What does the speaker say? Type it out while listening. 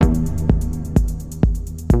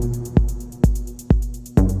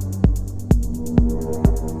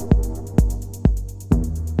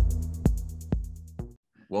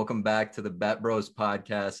welcome back to the Bet Bros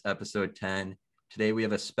Podcast, episode 10. Today we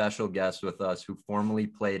have a special guest with us who formerly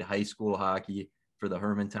played high school hockey for the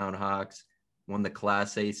Hermantown Hawks, won the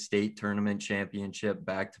Class A state tournament championship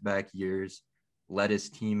back-to-back years, led his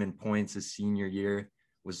team in points his senior year,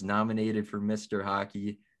 was nominated for Mr.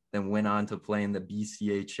 Hockey, then went on to play in the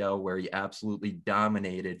BCHL where he absolutely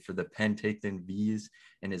dominated for the Penticton Vees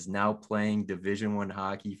and is now playing Division I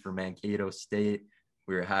hockey for Mankato State.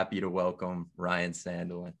 We're happy to welcome Ryan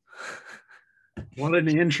Sandelin. What an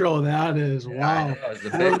intro that is. Wow.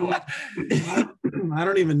 I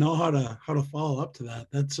don't even know how to follow up to that.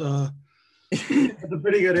 That's a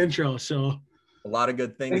pretty good intro. So a lot of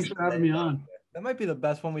good things. Thanks for having me on. That might be the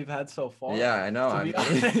best one we've had so far. Yeah, I know.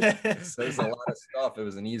 There's a lot of stuff. It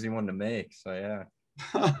was an easy one to make. So yeah.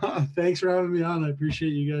 Thanks for having me on. I appreciate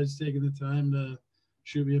you guys taking the time to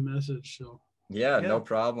shoot me a message. So yeah, no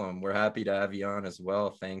problem. We're happy to have you on as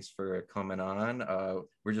well. Thanks for coming on.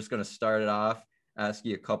 We're just going to start it off, ask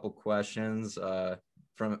you a couple questions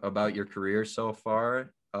about your career so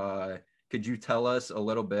far. Could you tell us a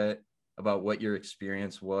little bit about what your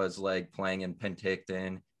experience was like playing in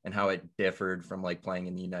Penticton and how it differed from like playing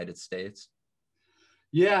in the United States?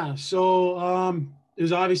 Yeah, so it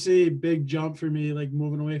was obviously a big jump for me, like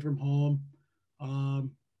moving away from home.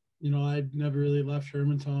 I'd never really left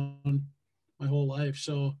Hermantown my whole life.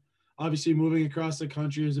 So obviously moving across the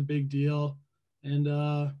country is a big deal. And,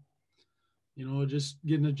 just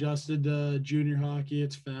getting adjusted to junior hockey,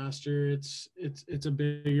 it's faster. It's a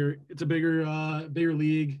bigger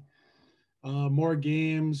league, more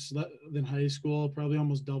games than high school, probably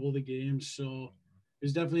almost double the games. So it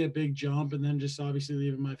was definitely a big jump. And then just obviously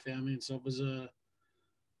leaving my family and stuff was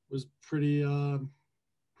pretty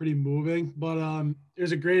moving, but it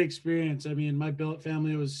was a great experience. I mean, my billet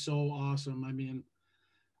family was so awesome. I mean,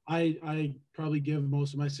 I probably give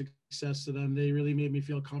most of my success to them. They really made me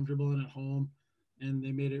feel comfortable and at home, and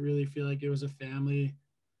they made it really feel like it was a family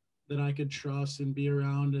that I could trust and be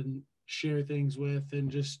around and share things with and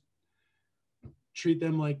just treat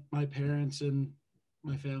them like my parents and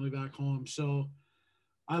my family back home. So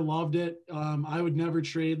I loved it. I would never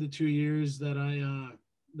trade the 2 years that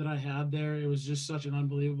I had there. It was just such an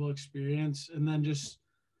unbelievable experience. And then just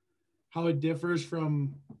how it differs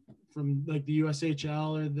from like the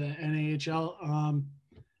USHL or the NAHL.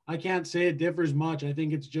 I can't say it differs much. I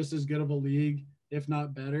think it's just as good of a league, if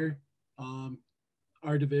not better.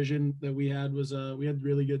 Our division that we had was we had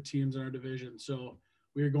really good teams in our division. So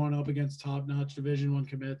we were going up against top-notch Division I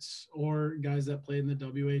commits or guys that played in the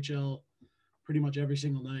WHL pretty much every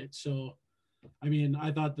single night. So I mean,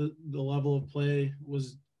 I thought the level of play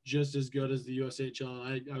was just as good as the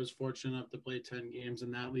USHL. I was fortunate enough to play 10 games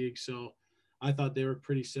in that league, so I thought they were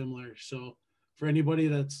pretty similar. So for anybody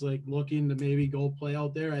that's like looking to maybe go play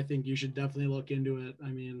out there, I think you should definitely look into it. I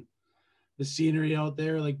mean, the scenery out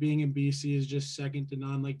there, like being in BC is just second to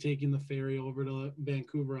none, like taking the ferry over to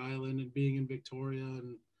Vancouver Island and being in Victoria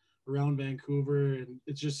and around Vancouver. And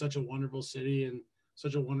it's just such a wonderful city and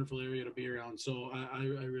such a wonderful area to be around. So I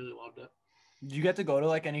really loved it. Did you get to go to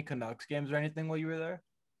like any Canucks games or anything while you were there?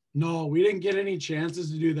 No, we didn't get any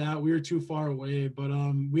chances to do that. We were too far away, but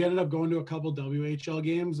we ended up going to a couple WHL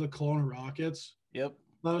games, the Kelowna Rockets. Yep.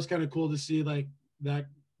 That was kind of cool to see like that,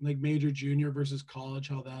 like major junior versus college,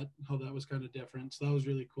 how that was kind of different. So that was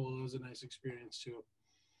really cool. It was a nice experience too.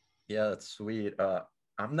 Yeah, that's sweet.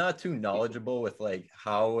 I'm not too knowledgeable with like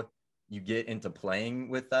how you get into playing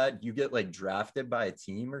with that. You get like drafted by a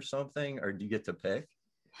team or something, or do you get to pick?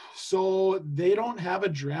 So they don't have a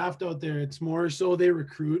draft out there. It's more so they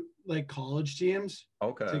recruit like college teams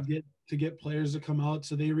to get players to come out.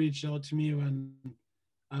 So they reached out to me when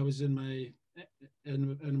I was in my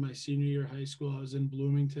senior year of high school. I was in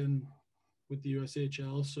Bloomington with the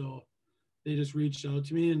USHL. So they just reached out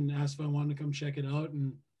to me and asked if I wanted to come check it out.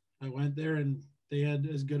 And I went there, and they had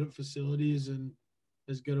as good of facilities and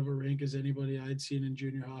as good of a rink as anybody I'd seen in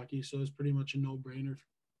junior hockey. So it was pretty much a no-brainer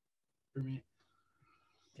for me.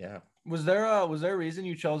 Yeah. Was there a reason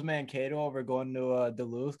you chose Mankato over going to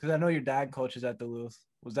Duluth? Because I know your dad coaches at Duluth.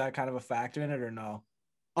 Was that kind of a factor in it or no?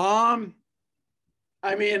 I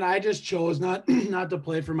mean, I just chose not to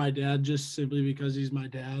play for my dad just simply because he's my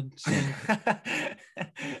dad. So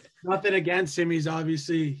nothing against him. He's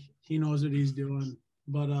obviously, he knows what he's doing.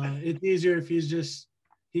 But it's easier if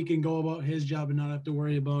he can go about his job and not have to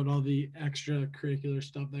worry about all the extracurricular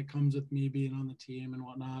stuff that comes with me being on the team and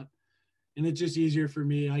whatnot. And it's just easier for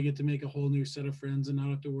me. I get to make a whole new set of friends and not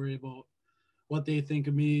have to worry about what they think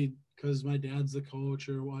of me because my dad's the coach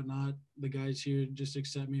or whatnot. The guys here just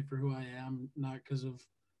accept me for who I am, not because of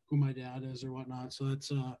who my dad is or whatnot. So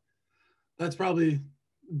that's probably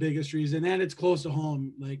biggest reason. And it's close to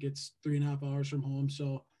home. Like it's 3.5 hours from home.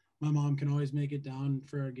 So my mom can always make it down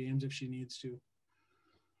for our games if she needs to.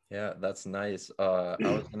 Yeah, that's nice. I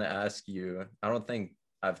was gonna ask you, I don't think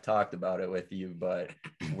I've talked about it with you, but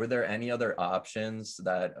were there any other options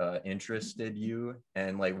that interested you?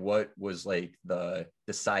 And like what was like the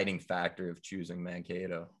deciding factor of choosing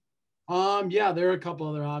Mankato? Yeah, there are a couple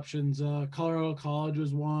other options. Colorado College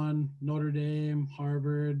was one, Notre Dame,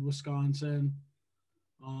 Harvard, Wisconsin.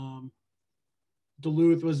 Um,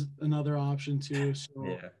 Duluth was another option too. So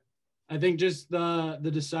Yeah. I think just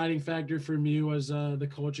the deciding factor for me was the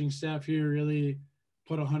coaching staff here really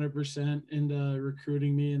put 100% into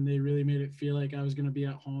recruiting me, and they really made it feel like I was going to be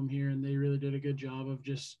at home here, and they really did a good job of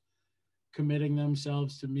just committing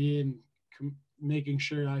themselves to me and making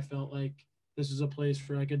sure I felt like this is a place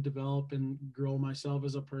where I could develop and grow myself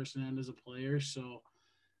as a person and as a player. So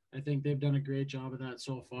I think they've done a great job of that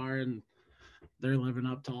so far, and they're living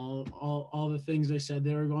up to all the things they said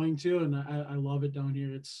they were going to, and I love it down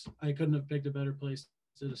here. I couldn't have picked a better place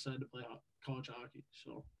to decide to play college hockey.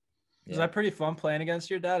 So Is that pretty fun playing against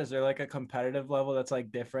your dad? Is there like a competitive level that's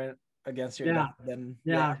like different against your dad than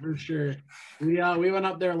yeah, for sure. We went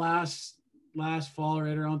up there last fall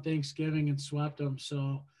right around Thanksgiving and swept them.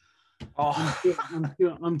 So I'm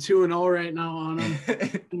 2-0 right now on them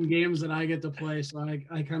in games that I get to play. So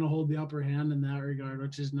I kind of hold the upper hand in that regard,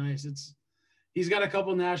 which is nice. He's got a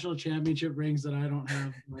couple national championship rings that I don't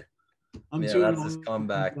have, but I'm 2-0. That's his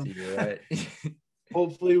comeback to you, right?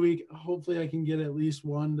 Hopefully I can get at least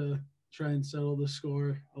one to try and settle the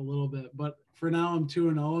score a little bit. But for now I'm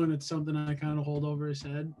 2-0, and it's something I kind of hold over his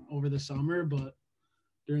head over the summer. But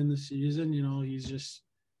during the season, he's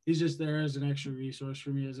just there as an extra resource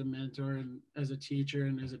for me, as a mentor and as a teacher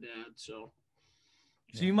and as a dad. So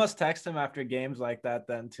you must text him after games like that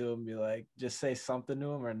then too and be like, just say something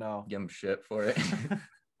to him, or no? Give him shit for it.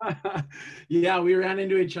 Yeah, we ran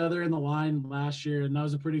into each other in the line last year, and that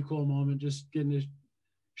was a pretty cool moment, just getting to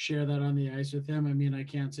share that on the ice with him. I mean, I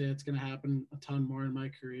can't say it's going to happen a ton more in my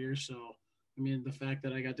career. So, I mean, the fact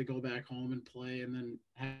that I got to go back home and play and then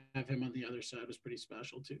have him on the other side was pretty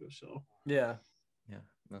special too. So, yeah,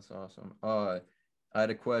 that's awesome. I had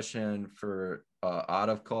a question for out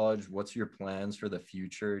of college. What's your plans for the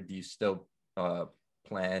future? Do you still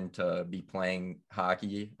plan to be playing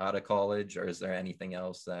hockey out of college, or is there anything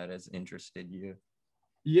else that has interested you?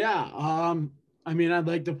 Yeah, I mean, I'd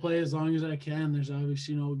like to play as long as I can. There's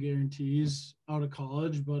obviously no guarantees out of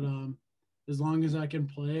college, but as long as I can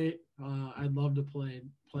play, I'd love to play.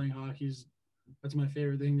 Playing hockey's that's my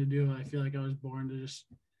favorite thing to do. I feel like I was born to just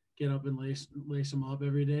get up and lace them up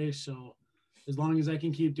every day. So as long as I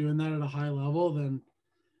can keep doing that at a high level, then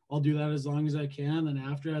I'll do that as long as I can. And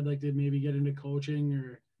after, I'd like to maybe get into coaching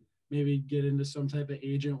or maybe get into some type of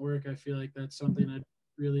agent work. I feel like that's something I'd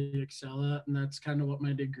really excel at. And that's kind of what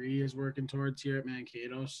my degree is working towards here at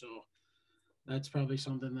Mankato. So that's probably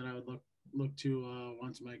something that I would look to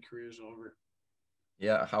once my career is over.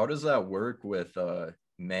 Yeah. How does that work with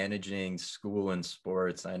managing school and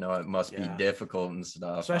sports? I know it must be difficult and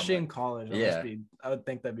stuff, especially in college. I would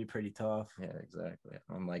think that'd be pretty tough. Yeah, exactly.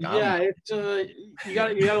 It's you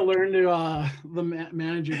gotta learn to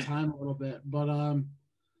manage your time a little bit, but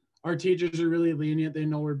our teachers are really lenient. They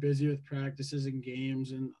know we're busy with practices and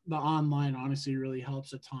games, and the online honestly really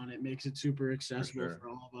helps a ton. It makes it super accessible for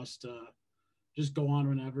all of us to just go on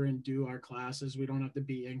whenever and do our classes. We don't have to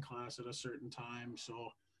be in class at a certain time, so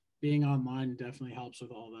being online definitely helps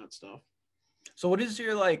with all that stuff. So what does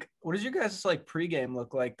your guys' like pregame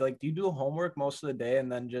look like? Like, do you do homework most of the day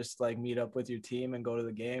and then just like meet up with your team and go to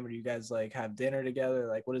the game, or do you guys like have dinner together?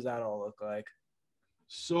 Like, what does that all look like?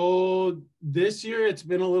 So this year it's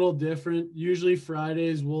been a little different. Usually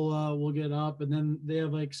Fridays we'll get up, and then they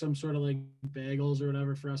have like some sort of like bagels or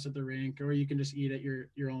whatever for us at the rink, or you can just eat at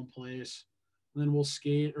your own place. And then we'll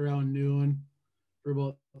skate around noon for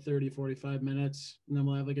about 30-45 minutes, and then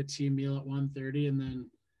we'll have like a team meal at 1:30, and then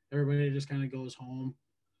everybody just kind of goes home,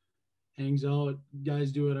 hangs out.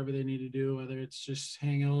 Guys do whatever they need to do, whether it's just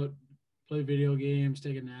hang out, play video games,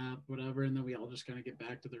 take a nap, whatever, and then we all just kind of get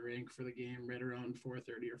back to the rink for the game right around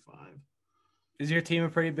 4:30 or 5. Is your team a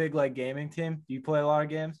pretty big like gaming team? Do you play a lot of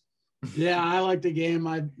games? Yeah, I like the game.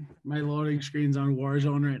 My loading screen's on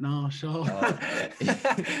Warzone right now, so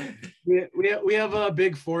we have a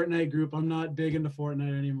big Fortnite group. I'm not big into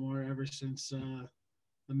Fortnite anymore ever since the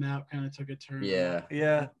map kind of took a turn.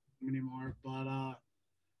 Yeah. Anymore, but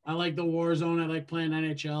I like the Warzone. I like playing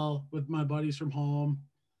NHL with my buddies from home,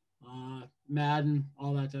 Madden,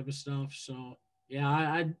 all that type of stuff. So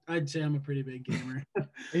yeah, I'd say I'm a pretty big gamer. Are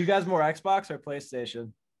you guys more Xbox or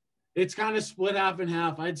PlayStation? It's kind of split half and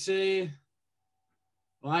half. I'd say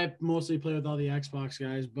Well, I mostly play with all the Xbox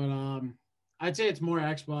guys, but I'd say it's more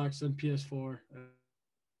Xbox than PS4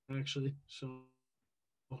 actually. So,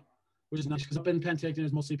 which is nice because up in Penticton it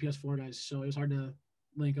was mostly PS4 guys, so it was hard to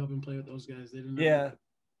link up and play with those guys. They didn't have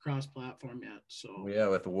cross-platform yet. So yeah,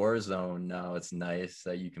 with Warzone now, it's nice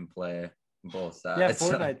that you can play both sides. Yeah,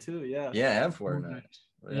 Fortnite too. Yeah. Yeah, and so Fortnite. nice.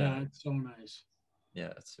 Yeah, it's so nice. Yeah,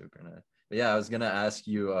 it's super nice. But yeah, I was gonna ask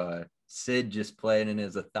you, Sid just played in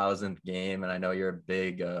his 1,000th game, and I know you're a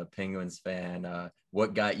big Penguins fan.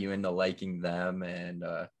 What got you into liking them, and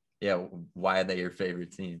yeah, why are they your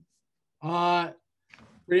favorite team?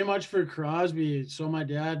 Pretty much for Crosby. So my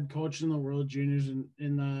dad coached in the World Juniors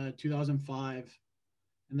in 2005,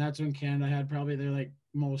 and that's when Canada had probably their like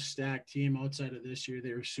most stacked team outside of this year.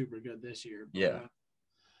 They were super good this year. But, Yeah.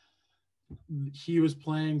 He was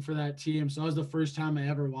playing for that team, so that was the first time I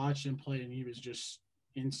ever watched him play, and he was just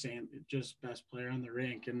insane, just best player on the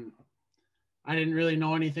rink. And I didn't really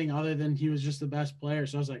know anything other than he was just the best player.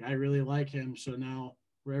 So I was like, I really like him. So now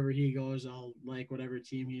wherever he goes, I'll like whatever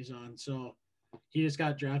team he's on. So he just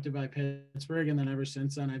got drafted by Pittsburgh, and then ever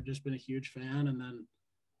since then, I've just been a huge fan. And then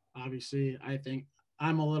obviously, I think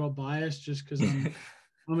I'm a little biased just because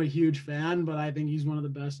I'm a huge fan, but I think he's one of the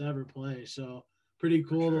best to ever play. So pretty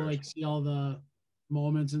cool to like see all the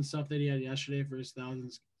moments and stuff that he had yesterday for his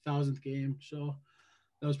thousandth game. So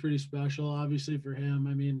that was pretty special, obviously, for him.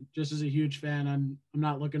 I mean, just as a huge fan, I'm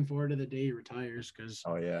not looking forward to the day he retires because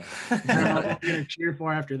Oh yeah, I don't know what I'm gonna cheer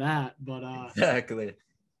for after that. But exactly.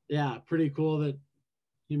 yeah, pretty cool that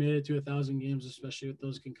he made it to 1,000 games, especially with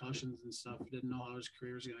those concussions and stuff. Didn't know how his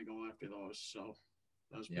career was gonna go after those. So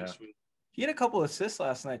that was pretty sweet. He had a couple assists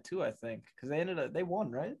last night too, I think, because they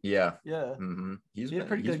won, right? Yeah. Yeah. Mm-hmm. He's He had a been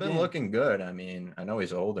pretty good game. looking good. I mean, I know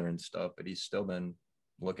he's older and stuff, but he's still been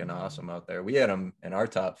looking awesome out there. We had him in our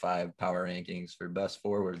top 5 power rankings for best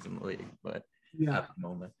forwards in the league, but at the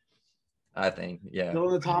moment, I think, Still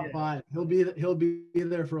in the top 5. He'll be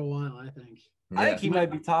there for a while, I think. Yeah. I think he might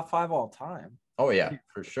be top 5 all time. Oh yeah,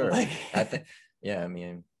 for sure. Like- I think. Yeah, I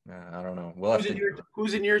mean, I don't know. We'll have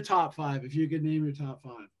Who's in your top 5? If you could name your top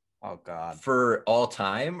 5. Oh God. For all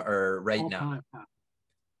time or right All now? time.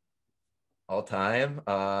 All time.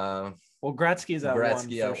 Well, Gretzky's at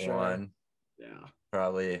Gretzky 1 at for sure. 1. Yeah.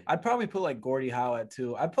 Probably. I'd probably put like Gordie Howe at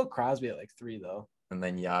 2. I'd put Crosby at like 3 though. And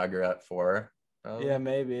then Yager at 4. Probably. Yeah,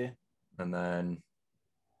 maybe. And then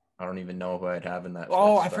I don't even know who I'd have in that.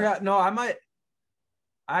 Oh, fifth I spot. forgot. No, I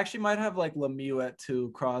actually might have like Lemieux at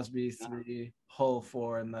 2, Crosby 3, Hull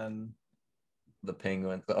 4, and then The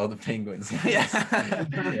Penguins. Oh, the Penguins. yeah.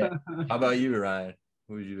 Yeah. How about you, Ryan?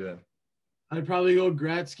 Who would you have? I'd probably go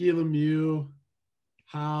Gretzky, Lemieux,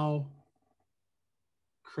 Howe,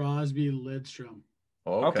 Crosby, Lidstrom.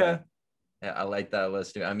 Oh, Okay. Yeah, I like that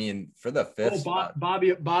list too. I mean, for the fifth spot,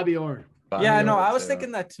 Bobby Orr. Yeah, I know. Orr, I was too.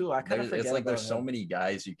 thinking that too. I kind of forget. It's like about there's so him. many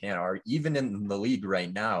guys you can't argue. Even in the league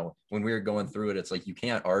right now, when we were going through it, it's like you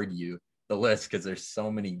can't argue the list because there's so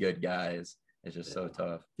many good guys. It's just so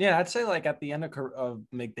tough. Yeah, I'd say like at the end of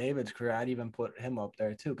McDavid's career, I'd even put him up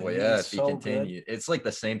there too. 'cause Well, he yeah, was if he so continue, it's like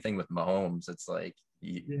the same thing with Mahomes. It's like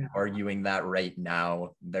arguing that right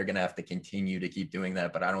now, they're gonna have to continue to keep doing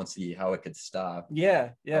that, but I don't see how it could stop.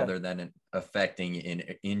 good. Yeah. Other than it affecting an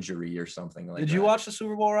injury or something like that. Did you watch the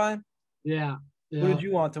Super Bowl, Ryan? Yeah. Who did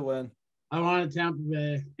you want to win? I wanted Tampa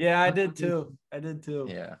Bay. Yeah, I did too.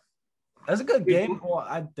 Yeah. That's a good game.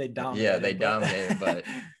 Well, they dominated. Yeah, they dominated, but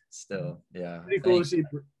still, yeah. Pretty cool to see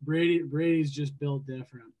Brady's just built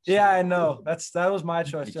different. So. Yeah, I know. That was my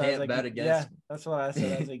choice. You too. I was can't like, bet against. Yeah, that's what I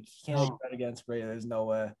said. I was like, you can't No. bet against Brady. There's no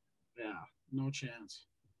way. Yeah, no chance.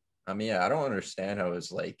 I mean, yeah, I don't understand how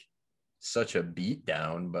it's like such a beat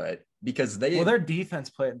down, but because they Well, their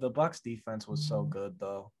defense the Bucks defense was so good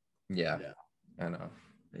though. yeah, I know.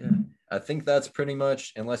 Yeah. I think that's pretty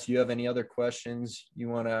much, unless you have any other questions you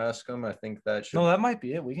want to ask them, I think that should. No, that might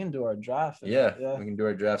be it. We can do our draft. Yeah, we can do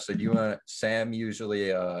our draft. So do you want Sam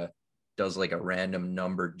usually does like a random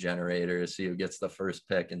number generator to see who gets the first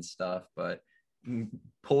pick and stuff, but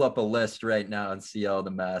pull up a list right now and see all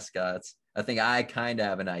the mascots. I think I kind of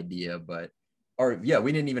have an idea,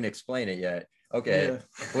 we didn't even explain it yet. Okay.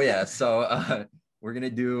 Yeah. Well, yeah. So we're going to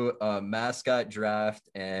do a mascot draft,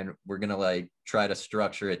 and we're going to like try to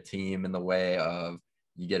structure a team in the way of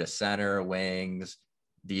you get a center, wings,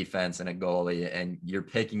 defense, and a goalie, and you're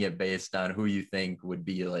picking it based on who you think would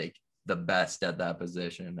be like the best at that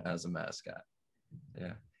position as a mascot.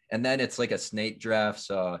 Yeah. And then it's like a snake draft.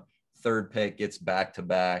 So third pick gets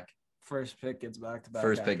back-to-back. First pick gets back-to-back.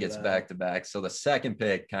 First pick gets back-to-back. So the second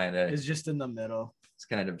pick kind of is just in the middle. It's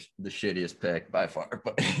kind of the shittiest pick by far,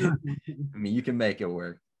 but I mean, you can make it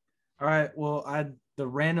work. All right. Well, the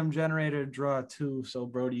random generator draw 2. So,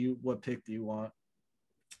 bro, what pick do you want?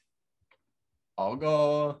 I'll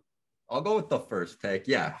go with the first pick.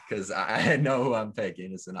 Yeah, because I know who I'm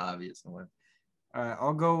picking. It's an obvious one. All right.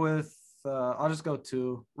 I'll go with. I'll just go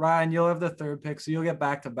 2. Ryan, you'll have the third pick, so you'll get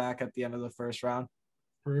back to back at the end of the first round.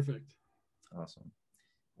 Perfect. Awesome.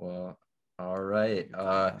 Well, all right.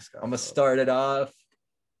 I'm gonna start it off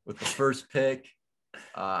with the first pick.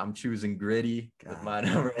 I'm choosing Gritty with my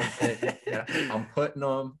number 1 pick. Yeah, I'm putting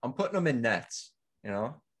him in nets. You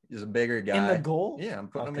know, he's a bigger guy. In the goal? Yeah, I'm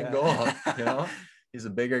putting him in goal. You know, he's a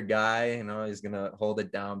bigger guy. You know, he's gonna hold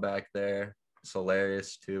it down back there. It's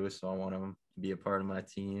hilarious too. So I want him to be a part of my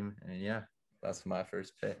team. And yeah, that's my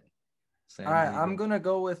first pick. All right, I'm gonna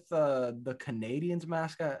go with the Canadians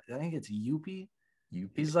mascot. I think it's Youppi.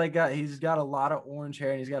 He's got a lot of orange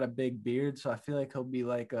hair and he's got a big beard, so I feel like he'll be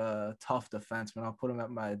like a tough defenseman. I'll put him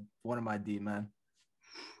at one of my D men.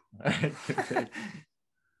 All right.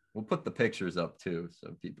 We'll put the pictures up too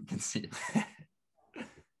so people can see it.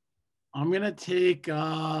 I'm gonna take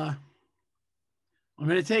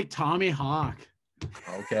Tommy Hawk.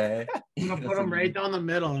 Okay. I'm gonna put him right down the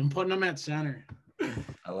middle. I'm putting him at center.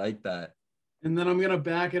 I like that. And then I'm gonna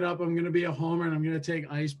back it up. I'm gonna be a homer and I'm gonna take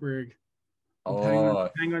Iceberg.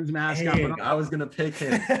 Penguins mascot. Dang, I was gonna pick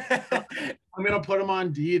him. I'm gonna put him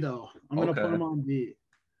on D though. I'm gonna put him on D.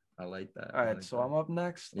 I like that. All right, so I'm up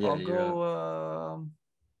next. Yeah,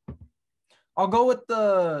 I'll go with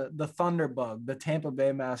the Thunderbug, the Tampa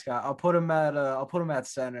Bay mascot. I'll put him at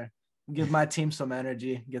center. Give my team some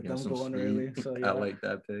energy. Get them going early. So yeah. I like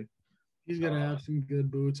that pick. He's gonna have some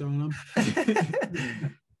good boots on him.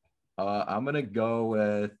 I'm gonna go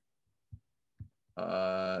with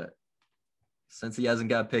since he hasn't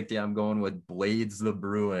got picked yet, I'm going with Blades the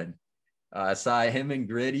Bruin. I saw him and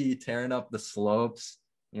Gritty tearing up the slopes,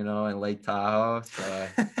 you know, in Lake Tahoe. So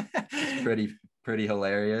it's pretty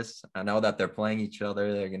hilarious. I know that they're playing each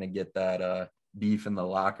other. They're gonna get that beef in the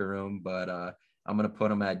locker room, but I'm gonna put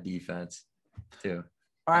them at defense too.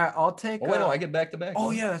 All right, I'll take. Oh wait, no, I get back to back.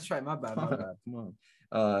 Oh yeah, that's right. My bad. Come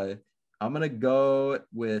on. I'm gonna go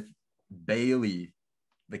with Bailey,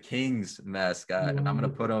 the Kings mascot, and I'm gonna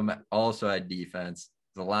put him also at defense.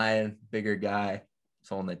 The Lion, bigger guy, he's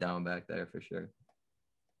holding it down back there for sure.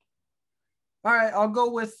 All right, I'll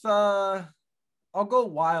go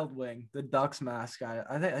Wild Wing, the Ducks mascot.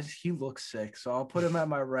 I think he looks sick, so I'll put him at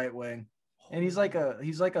my right wing. And he's like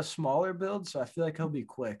a smaller build, so I feel like he'll be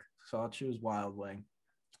quick. So I'll choose Wild Wing.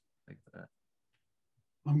 Like that.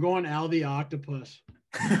 I'm going Al the Octopus.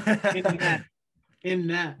 In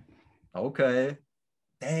net. Okay.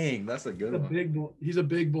 Dang, that's a good one. Big boy. He's a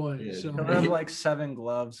big boy. Yeah, so he'll have like 7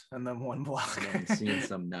 gloves and then 1 block. I'm seeing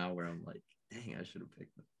some now where I'm like, dang, I should have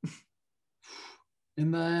picked them.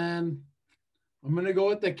 And then I'm gonna go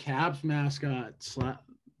with the Caps mascot,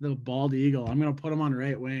 the bald eagle. I'm gonna put him on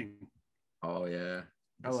right wing. Oh yeah.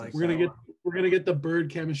 I like. We're gonna get the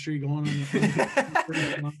bird chemistry going on for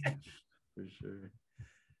sure.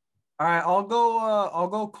 All right, I'll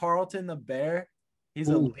go Carlton the Bear. He's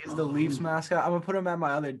the Leafs mascot. I'm gonna put him at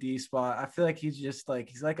my other D spot. I feel like he's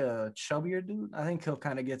like a chubbier dude. I think he'll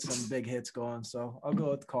kind of get some big hits going. So I'll go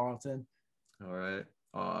with Carlton. All right.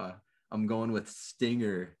 I'm going with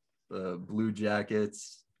Stinger, the Blue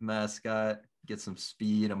Jackets mascot. Get some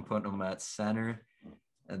speed. I'm putting him at center.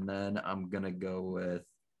 And then I'm gonna go with.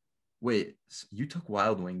 Wait, you took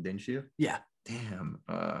Wild Wing, didn't you? Yeah. Damn.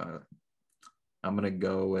 I'm gonna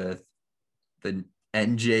go with the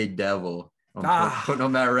NJ Devil. I'm putting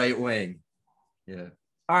him at right wing. Yeah.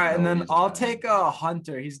 All right, and then I'll take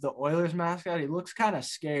Hunter. He's the Oilers mascot. He looks kind of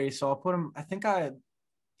scary, so I'll put him. I think I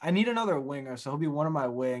need another winger, so he'll be one of my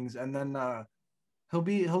wings, and then he'll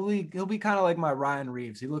be kind of like my Ryan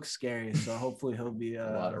Reeves. He looks scary, so hopefully he'll be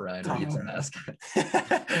a lot of Ryan Reeves mascot.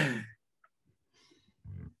 Am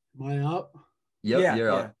I up? Yep, yeah,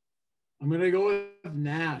 you're up. I'm gonna go with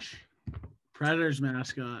Nash, Predators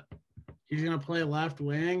mascot. He's gonna play left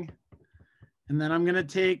wing. And then I'm going to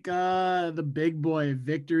take the big boy,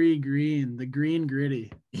 Victory Green, the green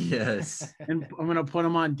gritty. Yes. And I'm going to put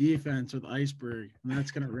him on defense with Iceberg. And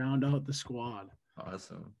that's going to round out the squad.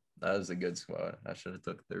 Awesome. That was a good squad. I should have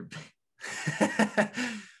took third pick.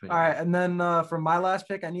 All right. And then for my last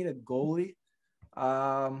pick, I need a goalie.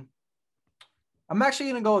 I'm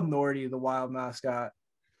actually going to go with Nordy, the Wild mascot.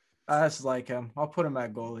 I just like him. I'll put him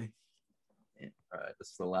at goalie. All right.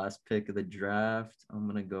 This is the last pick of the draft. I'm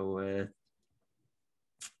going to go with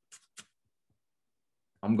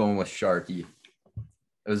Sharky.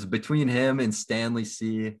 It was between him and Stanley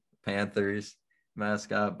C, Panthers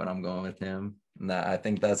mascot, but I'm going with him. And I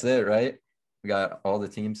think that's it, right? We got all the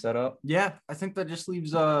teams set up. Yeah, I think that just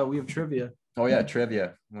leaves we have trivia. Oh yeah,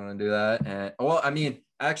 trivia. Want to do that? And well, I mean,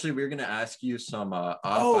 actually, we're gonna ask you some off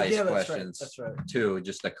ice yeah, questions that's right. too.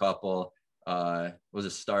 Just a couple. We'll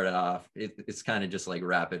just start it off. It's kind of just like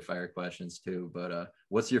rapid fire questions too. But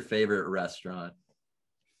what's your favorite restaurant?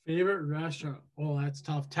 Favorite restaurant? Oh, that's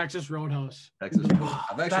tough. Texas Roadhouse. Texas.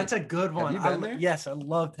 That's a good one. Have you been there? Yes, I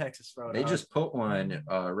love Texas Roadhouse. They just put one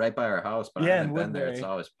right by our house, but I Yeah, haven't in been there. Woodbury. It's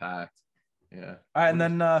always packed. Yeah. All right, and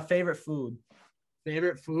then favorite food.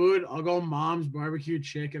 Favorite food? I'll go Mom's barbecue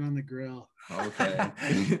chicken on the grill. Okay.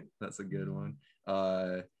 That's a good one.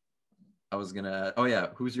 I was gonna. Oh yeah,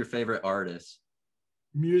 who's your favorite artist?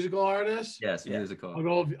 Musical artist? Yes, Yeah. musical.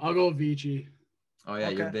 I'll go Avicii. Oh yeah,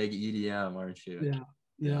 you're Okay. big EDM, aren't you? Yeah.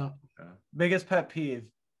 Yeah. Biggest pet peeve.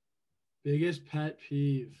 Biggest pet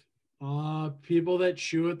peeve. People that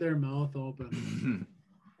chew with their mouth open. Okay.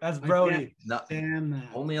 That's I Brody. can't Not stand that.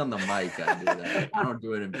 only on the mic I do that. I don't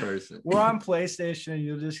do it in person. We're on PlayStation, and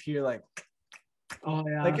you'll just hear like Oh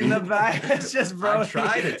yeah. in the back. It's just Brody. I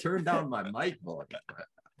try to turn down my mic volume. But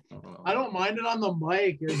I don't know. I don't mind it on the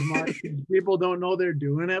mic as much. People don't know they're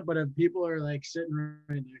doing it, but if people are like sitting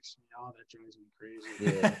right next to me, oh, that drives me crazy.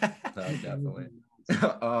 Yeah, no, definitely.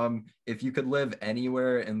 If you could live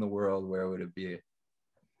anywhere in the world, where would it be?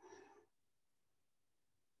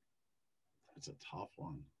 That's a tough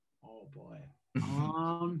one. Oh boy.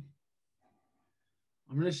 I'm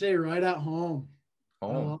gonna say right at home.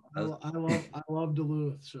 Oh, I love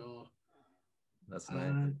Duluth, so that's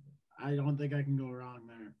nice. I don't think I can go wrong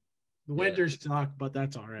there. The Yeah. winters suck, but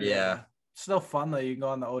that's all right. Yeah. Still fun though. You can go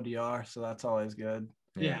on the ODR, so that's always good.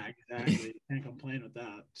 Yeah, exactly. Can't complain with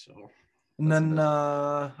that. So And That's then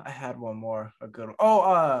I had one more, a good one.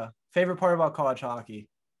 Oh, favorite part about college hockey.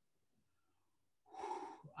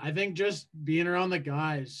 I think just being around the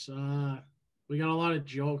guys. We got a lot of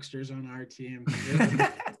jokesters on our team.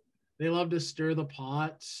 They love to stir the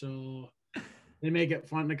pot, so they make it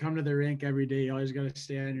fun to come to the rink every day. You always got to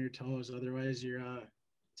stay on your toes, otherwise you're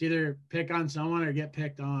it's either pick on someone or get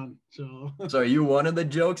picked on. So are you one of the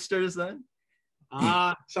jokesters then?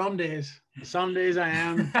 some days I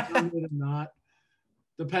am, some days I'm not.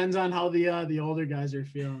 Depends on how the older guys are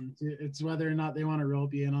feeling. It's whether or not they want to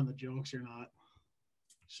rope you in on the jokes or not.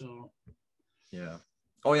 So Yeah.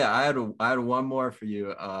 Oh yeah, I had one more for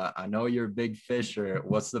you. I know you're a big fisher.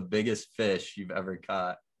 What's the biggest fish you've ever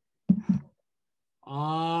caught?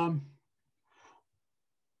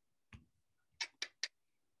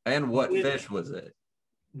 And what fish was it?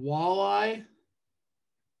 Walleye,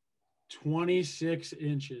 26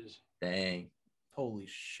 inches. Dang. Holy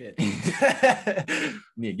shit.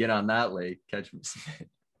 Need to get on that lake, catch some.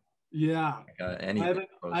 Yeah. Anything.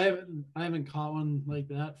 I haven't caught one like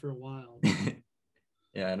that for a while.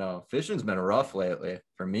 Yeah, I know. Fishing's been rough lately,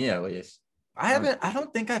 for me at least. I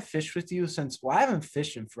don't think I've fished with you I haven't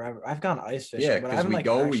fished in forever. I've gone ice fishing. Yeah, but I because haven't, we like,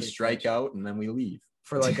 go, we actually strike fished out, and then we leave.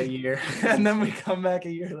 for like a year. And then we come back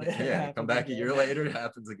a year later. Yeah, come back a year later, it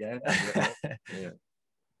happens again. Yeah.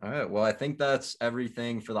 All right. Well, I think that's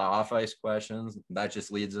everything for the off ice questions. That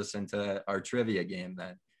just leads us into our trivia game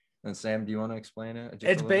then. And Sam, do you want to explain it?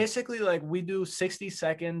 It's basically like we do 60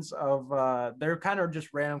 seconds of they're kind of just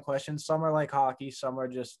random questions. Some are like hockey, some are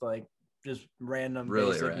just random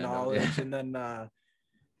Really basic random, knowledge. yeah. And then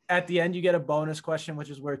at the end you get a bonus question, which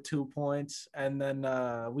is worth 2 points. And then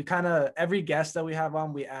we kind of every guest that we have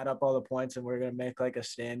on, we add up all the points and we're gonna make like a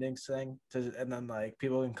standings thing and then like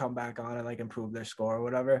people can come back on and like improve their score or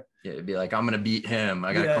whatever. Yeah, it'd be like, I'm gonna beat him.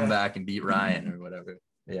 I gotta come back and beat Ryan or whatever.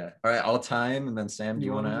 Yeah. All right, I'll time and then Sam, do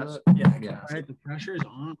you want to ask? Yeah. All right, the pressure's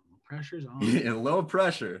on. Yeah, low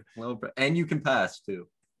pressure. And you can pass too.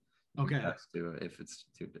 You can Okay. pass too if it's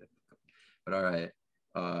too difficult. But all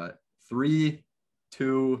right. 3,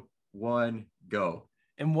 2, 1, go.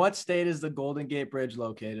 In what state is the Golden Gate Bridge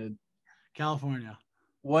located? California.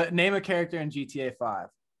 Name a character in GTA 5?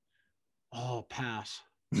 Oh, pass.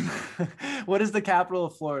 What is the capital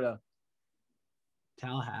of Florida?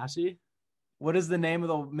 Tallahassee. What is the name of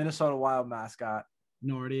the Minnesota Wild mascot?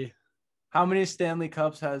 Nordy. How many Stanley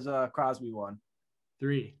Cups has Crosby won?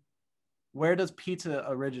 3. Where does pizza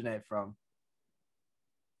originate from?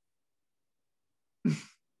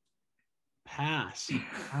 Pass.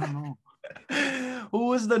 I don't know. Who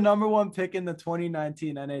was the number 1 pick in the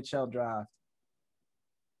 2019 NHL draft?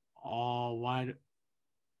 Oh, why?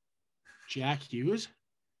 Jack Hughes.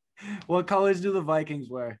 What colors do the Vikings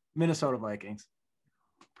wear? Minnesota Vikings.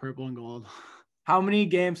 Purple and gold. How many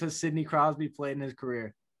games has Sidney Crosby played in his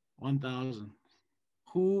career? 1,000.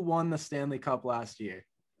 Who won the Stanley Cup last year?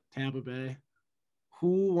 Tampa Bay.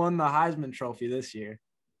 Who won the Heisman Trophy this year?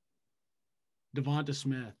 Devonta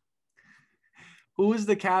Smith. Who is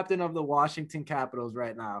the captain of the Washington Capitals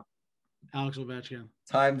right now? Alex Ovechkin.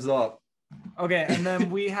 Time's up. Okay, and then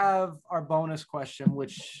we have our bonus question,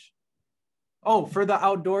 which for the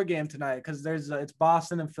outdoor game tonight, because it's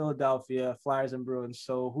Boston and Philadelphia, Flyers and Bruins.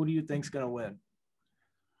 So who do you think's gonna win?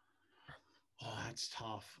 Oh, that's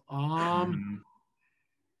tough.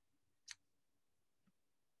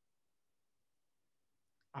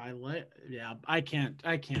 I can't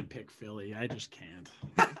pick Philly. I just can't.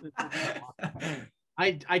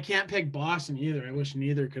 I can't pick Boston either. I wish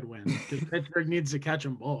neither could win because Pittsburgh needs to catch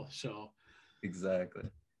them both. So Exactly.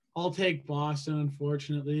 I'll take Boston.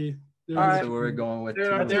 Unfortunately, All right, so we're going with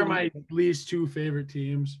they're my least two favorite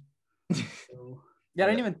teams. So. Yeah, I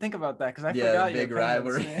didn't even think about that because I forgot big your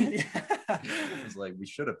rivalry. It was like we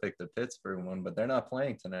should have picked the Pittsburgh one, but they're not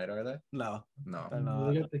playing tonight, are they? No. We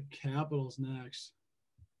got the Capitals next.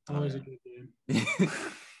 Always a good game.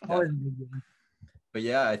 Always a good game. But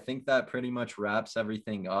yeah, I think that pretty much wraps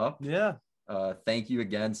everything up. Yeah. Thank you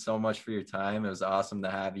again so much for your time. It was awesome to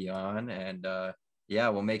have you on, and yeah,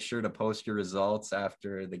 we'll make sure to post your results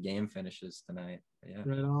after the game finishes tonight. Yeah.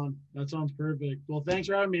 Right on. That sounds perfect. Well, thanks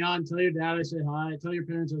for having me on. Tell your dad I say hi. Tell your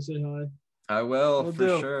parents I say hi. I will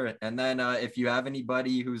for sure. And then if you have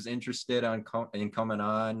anybody who's interested in coming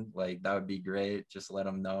on, like that would be great. Just let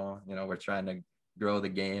them know. You know, we're trying to grow the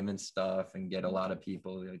game and stuff and get a lot of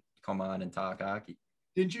people to come on and talk hockey.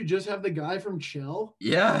 Didn't you just have the guy from Chell?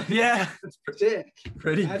 Yeah. That's sick.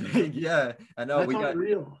 Pretty big. Yeah. I know. That's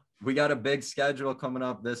we got a big schedule coming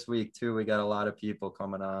up this week too. We got a lot of people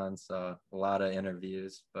coming on, so a lot of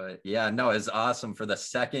interviews. But yeah, no, it's awesome. For the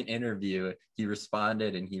second interview, he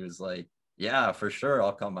responded and he was like, yeah, for sure,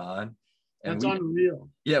 I'll come on. And that's unreal.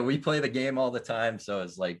 Yeah, we play the game all the time, so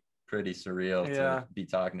it's like pretty surreal to be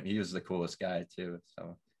talking to him. He was the coolest guy too.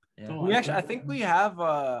 So yeah. I think we have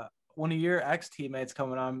one of your ex-teammates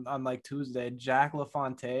coming on like Tuesday, Jack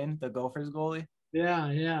LaFontaine, the Gophers goalie.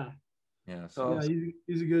 Yeah. So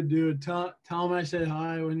he's a good dude. Tell him I say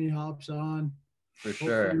hi when he hops on. For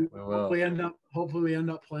sure. We will. Hopefully we end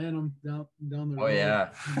up playing him down the road. Oh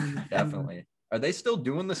yeah, definitely. Are they still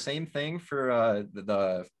doing the same thing for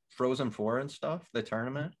the Frozen Four and stuff, the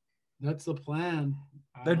tournament? That's the plan.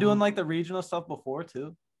 They're doing like the regional stuff before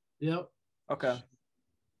too. Yep. Okay.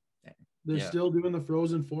 They're still doing the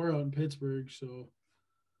Frozen Four out in Pittsburgh, so.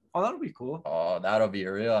 Oh, that'll be cool. Oh, that'll be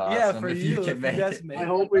real awesome. Yeah, for if you can make it. I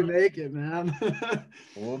hope we make it, man.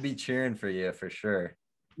 We'll be cheering for you for sure.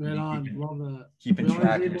 Right on. Love that. Keeping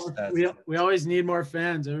track of your stats. We always need more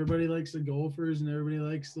fans. Everybody likes the Gophers and everybody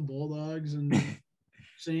likes the Bulldogs and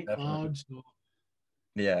St. Cloud. So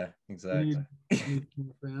yeah, exactly. Need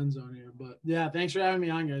more fans on here. But yeah, thanks for having me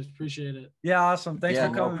on, guys. Appreciate it. Yeah, awesome. Thanks for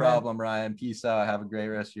coming. No problem, Ryan. Peace out. Have a great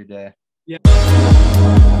rest of your day.